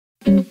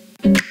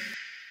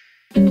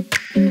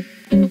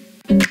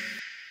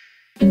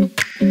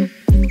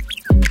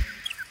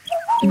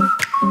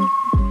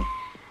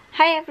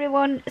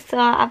everyone, so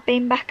I've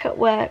been back at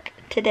work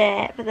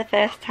today for the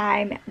first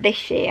time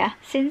this year.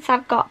 Since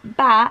I've got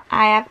back,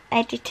 I have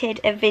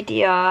edited a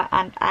video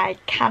and I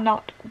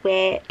cannot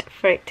wait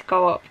for it to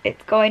go up.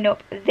 It's going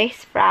up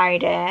this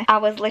Friday. I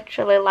was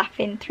literally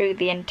laughing through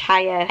the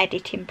entire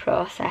editing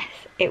process.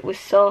 It was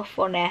so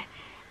funny.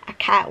 I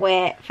can't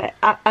wait for it.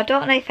 I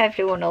don't know if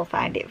everyone will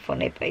find it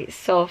funny, but it's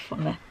so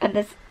funny. And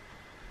there's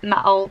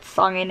my old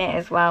song in it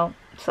as well,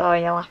 so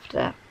you'll have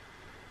to,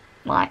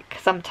 like,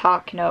 because I'm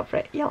talking over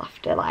it, you'll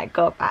have to like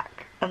go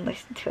back and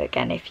listen to it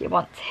again if you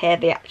want to hear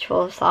the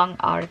actual song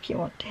or if you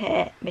want to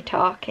hear me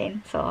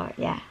talking. So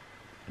yeah,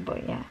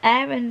 but yeah,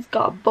 Aaron's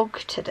got a bug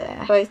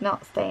today, so he's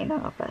not staying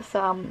over, so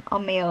I'm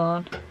on my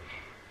own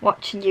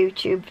watching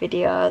YouTube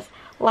videos.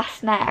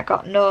 Last night I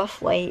got no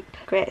sleep.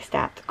 Great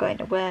start to going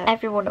to work.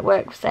 Everyone at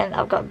work was saying that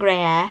I've got grey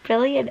hair.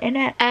 Brilliant,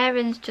 innit?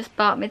 Aaron's just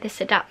bought me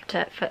this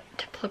adapter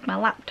to plug my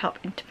laptop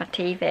into my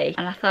TV,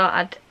 and I thought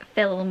I'd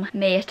film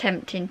me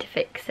attempting to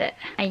fix it.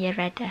 Are you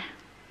ready?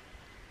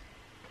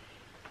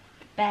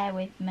 Bear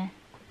with me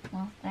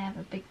whilst I have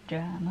a big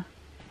drama.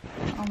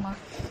 Oh, my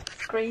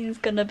screen's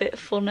gone a bit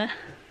funny,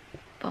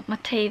 but my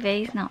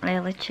TV's not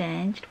really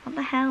changed. What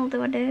the hell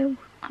do I do?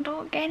 I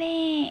don't get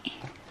it.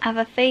 I have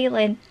a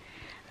feeling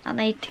I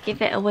need to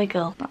give it a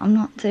wiggle, but I'm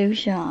not too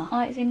sure.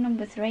 Oh, it's in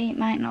number 3. It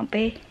might not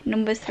be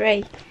number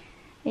 3.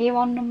 Are you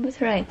on number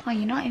 3? Oh,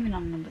 you're not even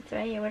on number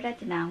 3. You're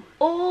ready now.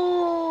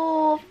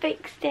 Oh,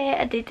 fixed it.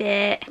 I did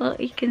it. Look,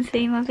 you can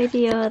see my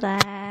video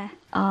there.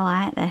 Oh,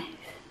 I like this.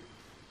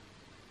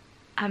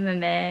 I'm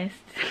amazed.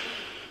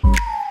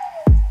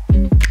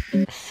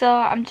 So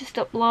I'm just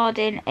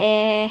uploading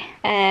a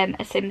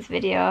Sims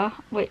video,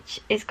 which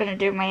is going to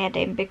do my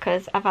editing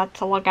because I've had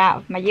to log out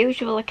of my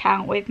usual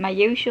account with my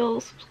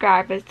usual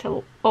subscribers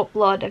to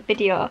upload a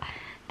video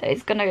that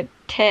is going to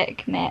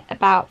take me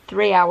about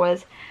 3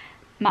 hours.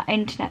 My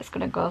internet's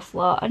going to go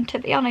slow, and to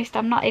be honest,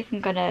 I'm not even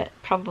going to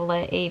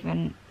probably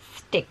even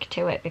stick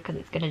to it because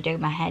it's going to do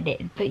my head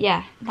in. But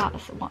yeah,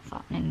 that's what's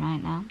happening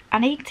right now. I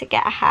need to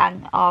get a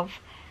hang of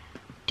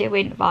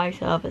doing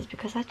voiceovers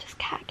because I just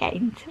can't get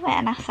into it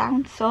and I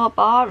sound so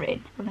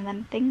boring. One of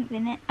them things,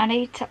 innit? I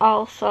need to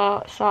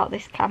also sort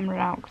this camera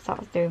out because that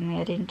was doing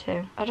my editing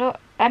too.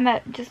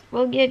 Emma, just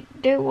will you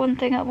do one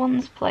thing at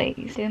once,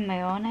 please? Doing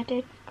my own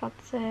editing, for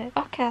God's sake.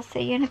 Okay, I'll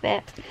see you in a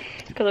bit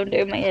because I'm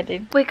doing my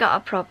editing. We got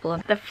a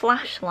problem. The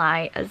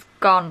flashlight has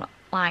gone,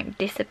 like,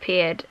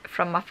 disappeared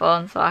from my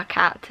phone, so I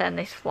can't turn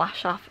this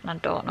flash off and I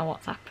don't know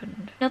what's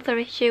happened. Another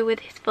issue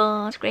with his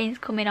phone, screen's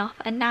coming off,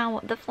 and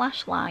now the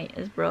flashlight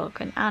is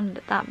broken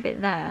and that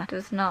bit there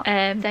does not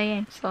stay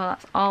in, so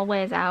that's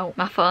always out.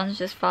 My phone's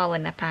just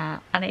falling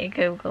apart. I need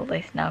to Google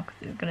this now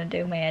because it's going to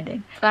do my head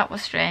in. So that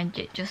was strange,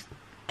 it just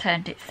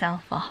turned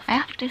itself off. I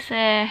have to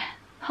say,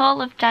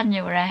 whole of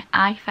January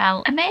I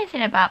felt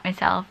amazing about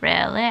myself,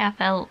 really. I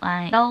felt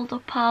like dolled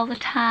up all the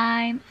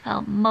time,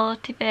 felt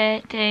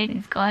motivated.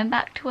 Since going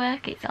back to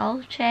work it's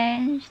all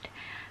changed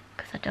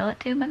because I don't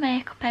do my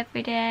makeup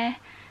every day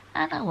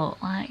and I look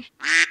like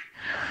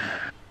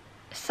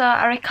So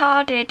I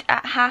recorded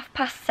at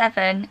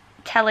 7:30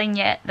 telling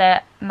you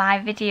that my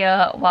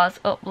video was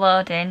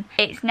uploading.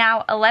 It's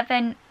now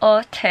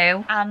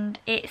 11:02 and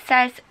it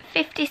says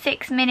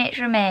 56 minutes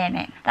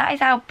remaining. That is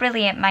how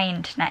brilliant my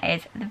internet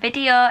is. The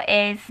video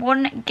is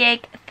 1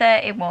 gig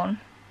 31,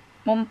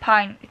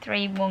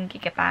 1.31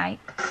 gigabyte.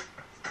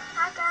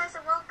 Hi guys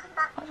and welcome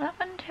back. What's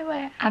happened to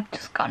it? I've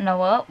just got no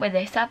hope with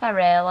this, have I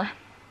really?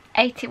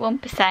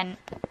 81%.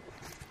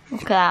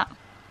 Look at that.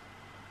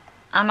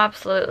 I'm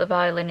absolutely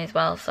boiling as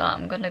well, so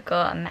I'm gonna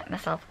go and make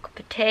myself a cup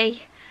of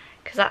tea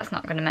because that's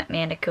not gonna make me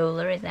any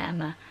cooler, is it,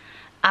 Emma?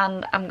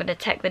 And I'm gonna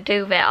take the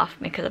duvet off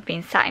me because I've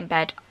been sat in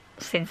bed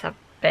since I've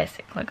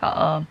basically got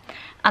home.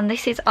 And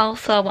this is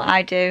also what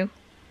I do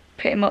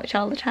pretty much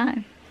all the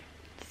time.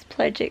 Just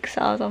play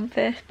jigsaws on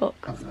Facebook.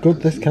 It's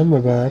good, this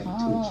camera, babe.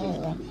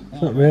 Oh.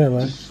 It's not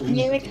really. Are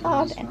you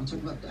recording?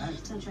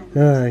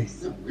 Aye.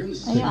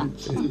 Are you on?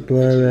 It's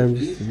blurry, I'm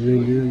just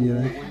ringing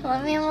you.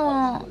 Let me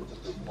look.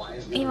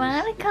 You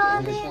want to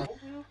record it?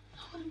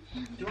 Do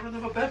you want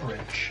another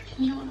beverage?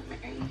 No.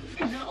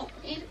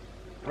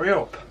 Hurry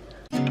up.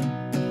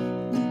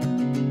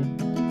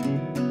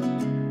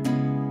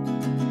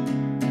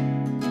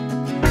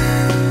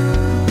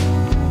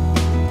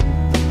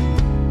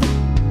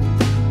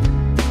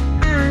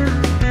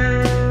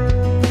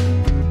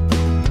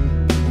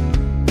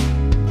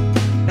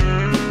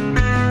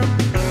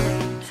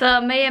 So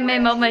me and my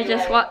mum are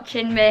just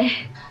watching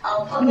me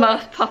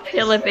most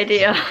popular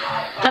video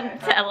on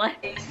telly.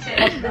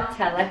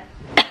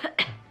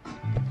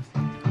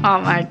 Oh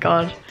my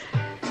god.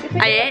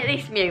 I hate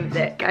this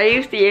music. I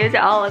used to use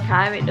it all the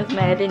time. It does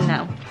my head in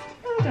now.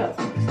 I don't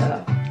think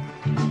so.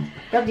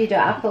 God, you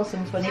don't have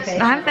Pulsum's funny face.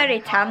 I'm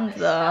very tanned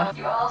though.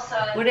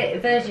 Was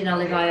it virgin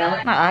olive oil?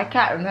 I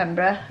can't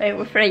remember. It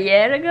was for a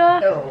year ago.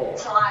 Oh.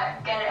 To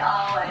like get it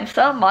all in. I'm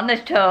so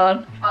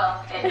monotone.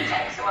 Well, it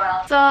takes a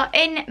while. So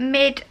in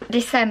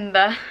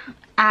mid-December,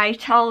 I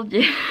told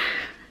you.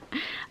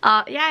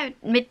 Yeah,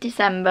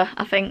 mid-December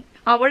I think.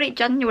 Or were it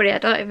January? I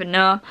don't even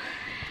know.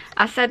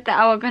 I said that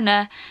I was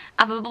gonna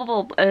have a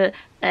bubble bath.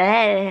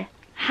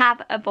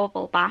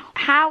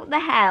 How the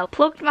hell?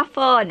 Plugged my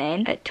phone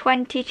in at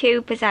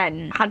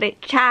 22%, had it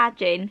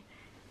charging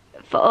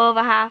for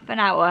over half an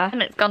hour,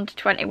 and it's gone to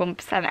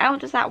 21%. How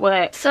does that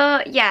work?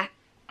 So yeah,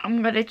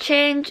 I'm gonna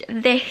change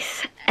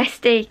this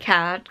SD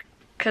card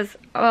because,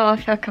 well,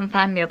 if I can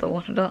find the other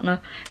one, I don't know.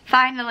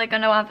 Finally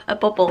gonna have a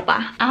bubble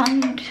bath,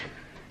 and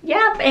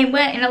yeah, I've been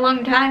waiting a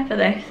long time for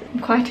this.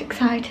 I'm quite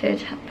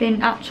excited.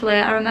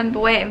 I remember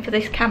waiting for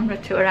this camera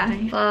to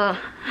arrive. So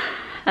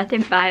I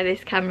didn't buy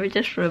this camera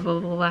just for a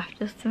bubble bath,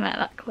 just to make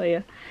that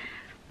clear.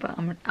 But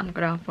I'm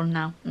gonna have one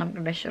now, and I'm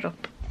gonna shut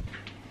up.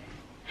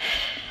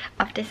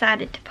 I've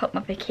decided to put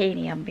my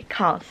bikini on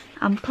because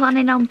I'm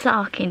planning on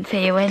talking to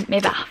you in my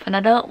bath, and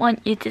I don't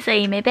want you to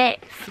see me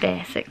bits,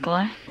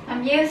 basically.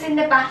 I'm using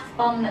the bath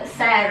bomb that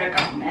Sarah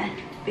got me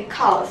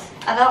because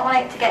I don't want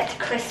it to get to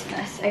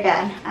Christmas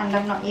again and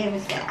I've not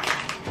used it.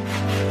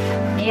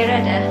 Are you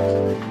ready?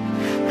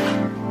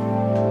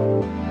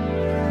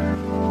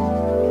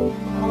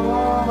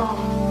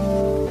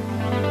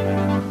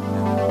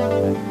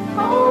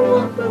 Oh,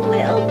 look, the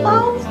little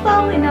balls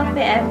falling off it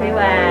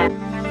everywhere.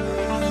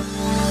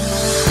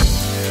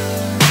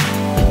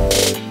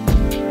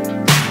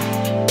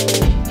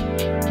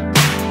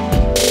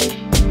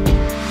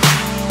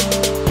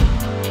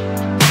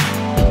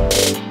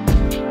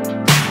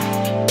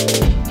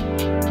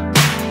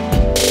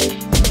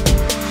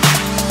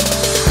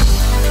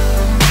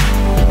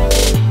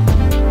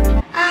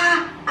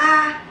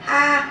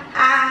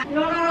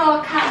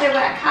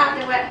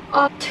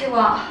 Oh, too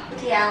hot.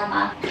 Bloody hell,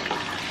 man.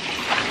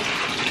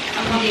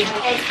 I'm on your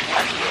head.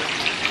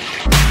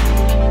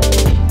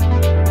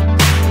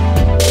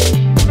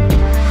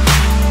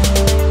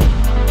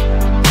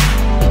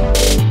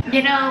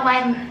 You know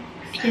when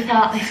you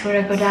thought this were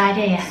a good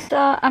idea?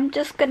 So I'm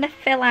just going to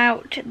fill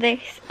out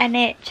this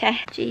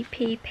NHS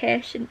GP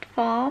patient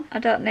form. I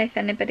don't know if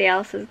anybody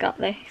else has got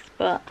this,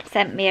 but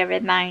sent me a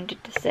reminder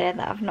to say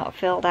that I've not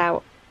filled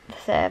out the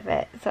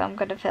survey, so I'm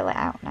going to fill it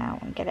out now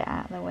and get it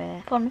out of the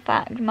way. Fun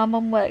fact, my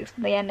mum works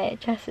for the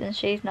NHS and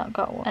she's not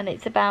got one, and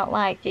it's about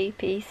like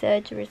GP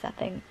surgeries, I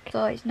think,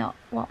 so it's not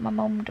what my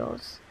mum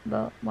does,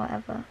 but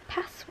whatever.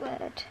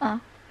 Password.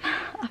 Oh,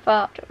 I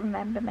thought I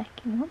remember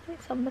making one.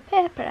 It's on the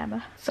paper,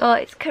 Emma. So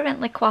it's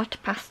currently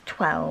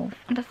 12:15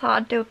 and I thought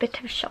I'd do a bit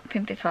of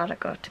shopping before I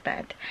go to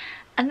bed.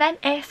 And then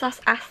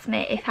ASOS asked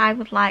me if I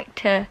would like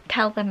to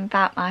tell them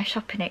about my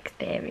shopping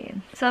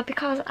experience. So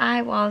because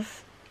I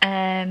was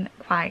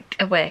quite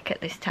awake at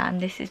this time,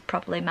 this is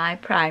probably my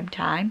prime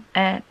time,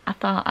 I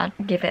thought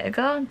I'd give it a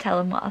go and tell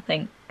them what I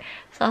think.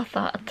 So I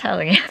thought I'd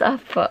tell you. So I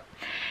put,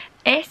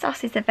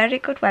 ASOS is a very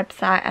good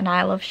website and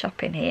I love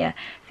shopping here.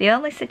 The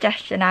only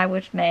suggestion I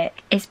would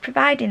make is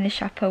providing the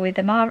shopper with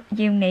a more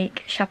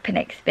unique shopping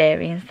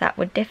experience that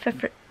would differ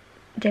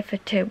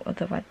to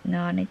other no,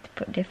 I need to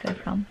put differ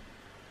from.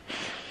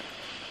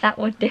 That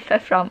would differ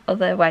from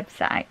other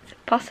websites,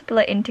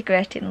 possibly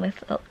integrating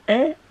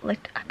I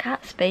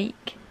can't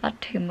speak, I've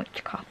had too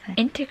much coffee.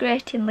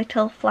 Integrating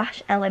little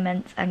flash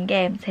elements and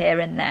games here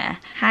and there,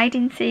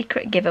 hiding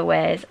secret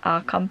giveaways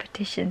or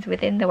competitions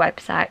within the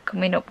website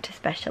coming up to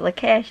special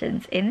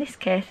occasions, in this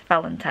case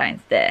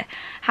Valentine's Day.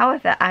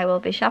 However, I will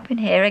be shopping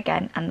here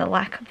again and the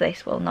lack of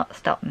this will not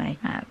stop me.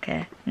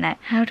 Okay,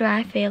 next. How do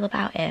I feel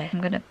about it?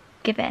 I'm going to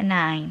give it a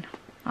 9.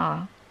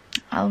 Or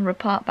I'll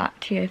report back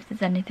to you if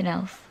there's anything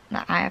else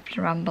that I have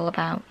to ramble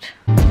about.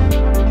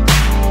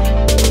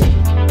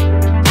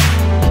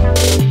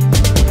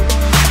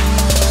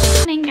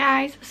 Morning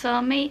guys,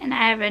 so me and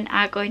Aaron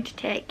are going to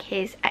take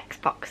his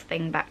Xbox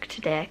thing back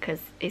today because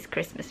his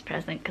Christmas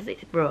present, because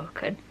it's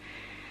broken,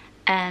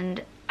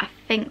 and I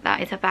think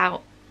that is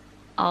about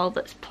all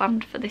that's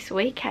planned for this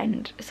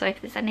weekend. So if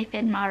there's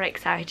anything more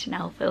exciting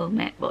I'll film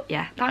it, but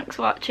yeah, thanks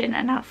for watching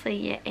and I'll see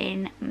you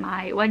in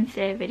my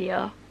Wednesday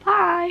video.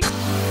 Bye!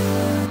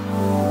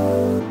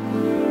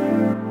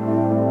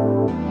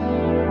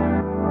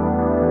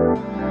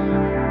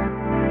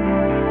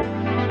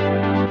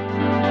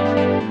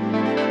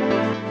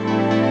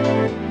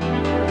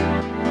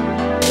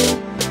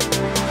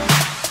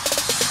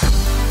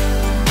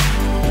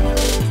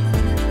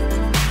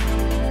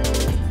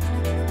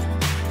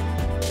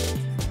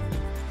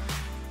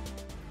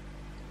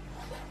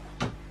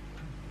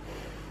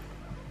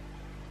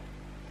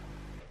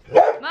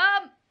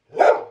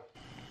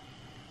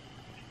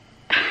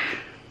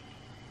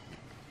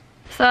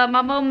 So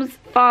my mum's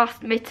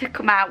forced me to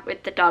come out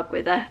with the dog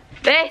with her.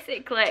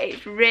 Basically,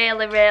 it's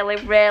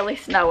really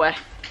snowy.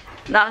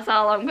 That's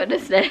all I'm gonna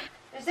say.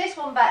 Is this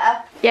one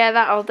better? Yeah,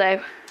 that'll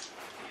do.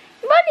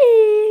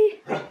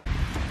 Money!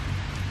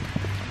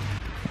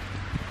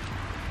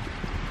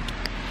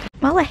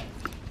 Molly.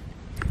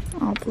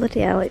 Oh bloody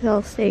hell, it's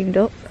all seamed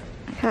up.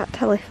 I can't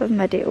tell if I've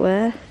made it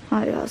worse.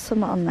 Oh, it's got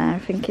something on there, I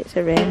think it's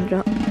a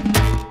raindrop.